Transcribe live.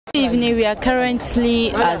evening. We are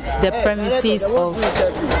currently at the premises of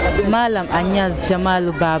Malam Inyass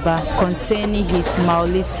Jamalo Baba concerning his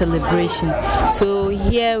maulid celebration. So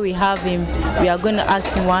here we have him. We are going to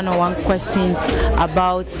ask him one-on-one questions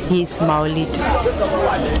about his maulid.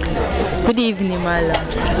 Good evening, Malam.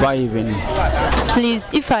 Good evening.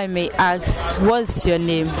 Please, if I may ask, what's your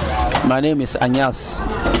name? My name is Inyass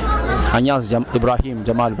Ibrahim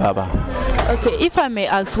Jamalo Baba. Okay, if I may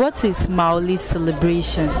ask, what is maulid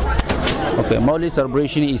celebration? Okay, maulid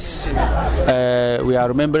celebration is we are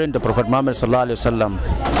remembering the Prophet Muhammad sallallahu alaihi wasallam.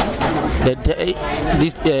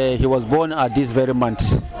 He was born at this very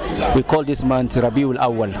month. We call this month Rabiul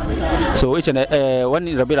Awwal. So each and when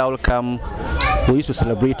Rabiul Awwal come, we used to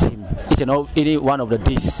celebrate him. Each and any one of the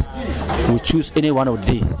days, we choose any one of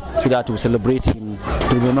the days so that we celebrate him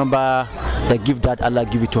to remember the gift that Allah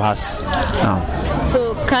give it to us.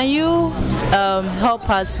 So can you help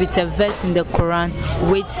us with a verse in the Quran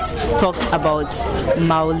which talks about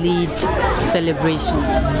maulid celebration?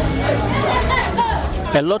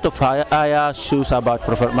 A lot of ayah shows about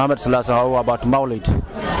Prophet Muhammad sallallahu alaihi wasallam about maulid.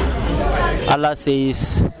 Allah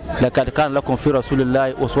says, لَقَدْ كَانَ لَكُمْ فِي رَسُولِ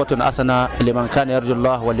اللَّهِ أُسْوَةٌ حَسَنَةٌ لِمَنْ كَانَ يَرْجُو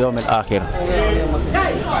اللَّهَ وَالْيَوْمَ الْآخِرَ.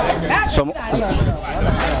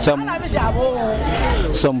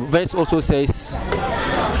 Some verse also says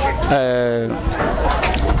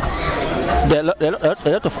a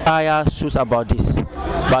lot of ayah shows about this,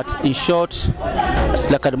 but in short,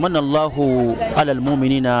 لَقَدْ مَنَّ اللَّهُ عَلَى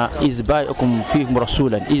الْمُؤْمِنِينَ إِذْ بَعَثَ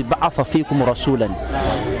فِيكُمْ رَسُولًا.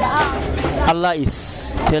 Allah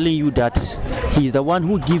is telling you that He is the one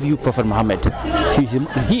who gave you Prophet Muhammad.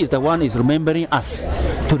 He is the one who is remembering us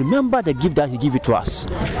to remember the gift that He gave it to us.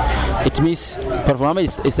 It means Prophet Muhammad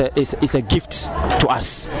is a gift to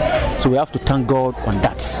us. So we have to thank God on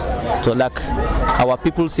that. So like our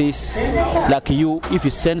people says, like you, if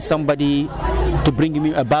you send somebody to bring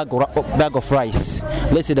me a bag of rice,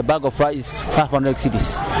 let's say the bag of rice is 500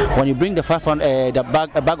 cedis. When you bring a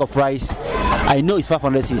bag of rice, I know it's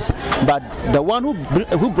 500 cedis, but the one who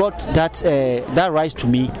brought that rice to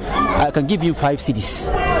me, I can give you 5 cedis,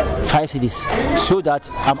 so that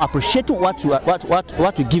I'm appreciating what you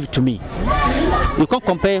give to me. You can't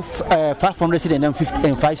compare 500 cedis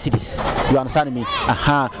and 5 cedis. You understand me?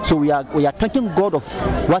 So we are thanking God of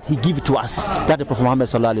what He gave to us. That the Prophet Muhammad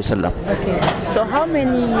sallallahu alaihi wasallam. Okay. So how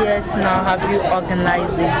many years now have you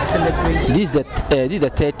organized this celebration? This is the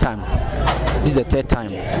third time.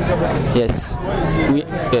 Yes.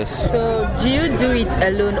 Yes. So do you do it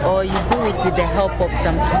alone or you do it with the help of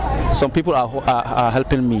some people? Some people are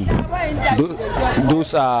helping me.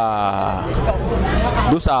 Those are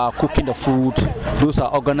cooking the food. Those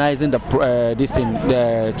are organizing the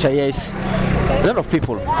chairs. A lot of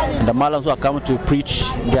people, the Malams who are coming to preach,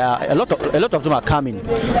 a lot of them are coming.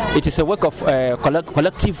 It is a work of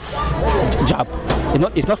collective job.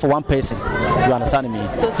 It's not for one person. You understand me?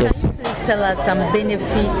 So yes. Can you please tell us some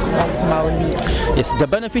benefits of maulid? Yes, the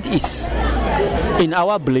benefit is, in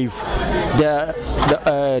our belief, the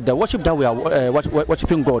worship that we are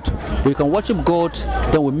worshiping God. We can worship God,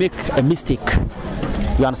 then we make a mistake.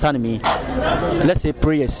 You understand me? Let's say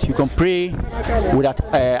prayers. You can pray without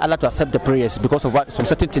Allah to accept the prayers because of some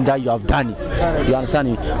certain thing that you have done. You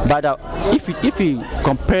understand me? But if you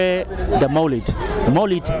compare the maulid,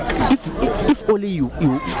 if only you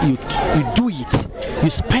do it, you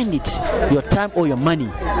spend it, your time or your money,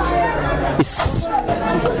 it's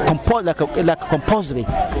like compulsory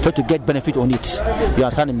for to get benefit on it. You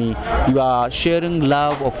understand me? You are sharing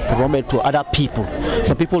love of Muhammad to other people.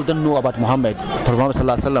 Some people don't know about Muhammad sallallahu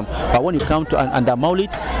alaihi wasallam, but when you come to under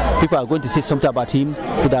Maulid, people are going to say something about him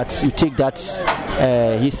so that you take that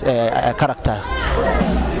his character.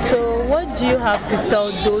 So what do you have to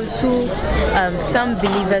tell those who some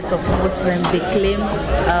believers of Muslims, they claim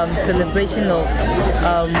celebration of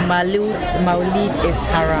Maulid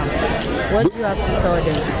is haram? What do you have to tell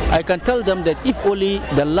them? I can tell them that if only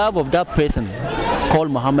the love of that person called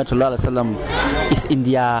Muhammad sallallahu alaihi wasallam is in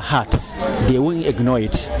their hearts, they won't ignore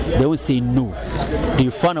it. They won't say no. They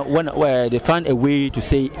find a way to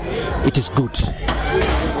say it is good.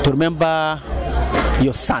 To remember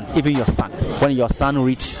your son, even your son. When your son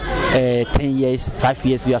reaches 10 years, 5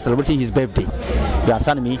 years, you are celebrating his birthday. You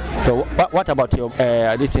understand me? So what about your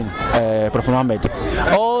Prophet Muhammad?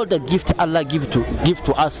 All the gift Allah give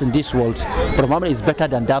to us in this world, Prophet Muhammad is better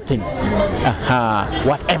than that thing.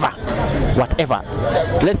 Whatever.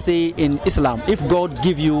 Let's say in Islam, if God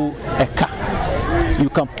give you a car, you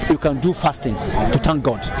can do fasting to thank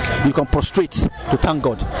God. You can prostrate to thank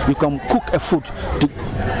God. You can cook a food to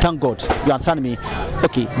thank God. You understand me?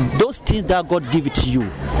 Okay, those things that God give it to you,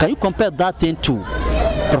 can you compare that thing to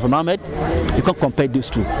Prophet Muhammad, you can't compare these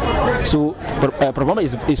two. So Prophet Muhammad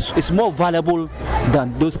is more valuable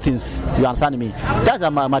than those things. You understand me? That's a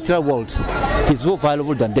material world. He's more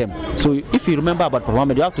valuable than them. So if you remember about Prophet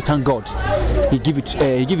Muhammad, you have to thank God. He give it to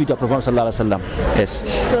Prophet Muhammad sallallahu alaihi wasallam. Yes.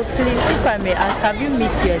 So please, if I may ask, have you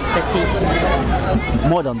met your expectations?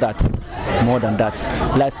 More than that. More than that.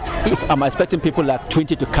 Like if I'm expecting people like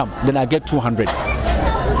 20 to come, then I get 200.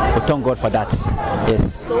 We thank God for that.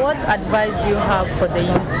 Yes. So what advice do you have for the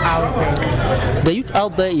youth out there? The youth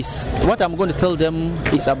out there is, what I'm going to tell them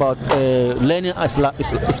is about learning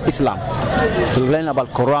Islam, to learn about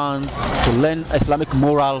Quran, to learn Islamic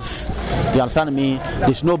morals. You understand me?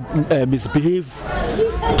 There's no misbehave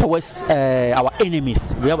towards our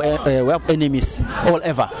enemies. We have enemies all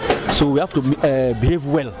ever, so we have to behave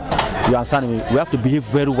well. You understand me? We have to behave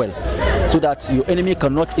very well, so that your enemy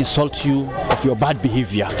cannot insult you of your bad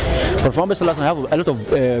behavior. But Prophet Muhammad have a lot of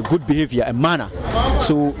good behavior and manner,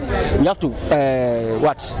 so we have to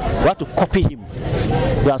we have to copy him.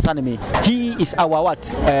 You understand me? He is our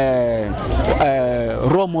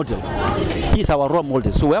role model. He is our role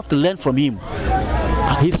model, so we have to learn from him.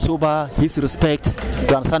 His sober, his respect.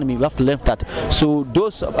 You understand me? We have to learn that. So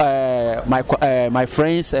those my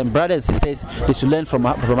friends and brothers and sisters, they should learn from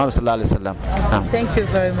Muhammad sallallahu alaihi wasallam. Thank you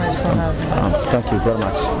very much for having me. Thank you very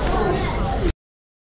much.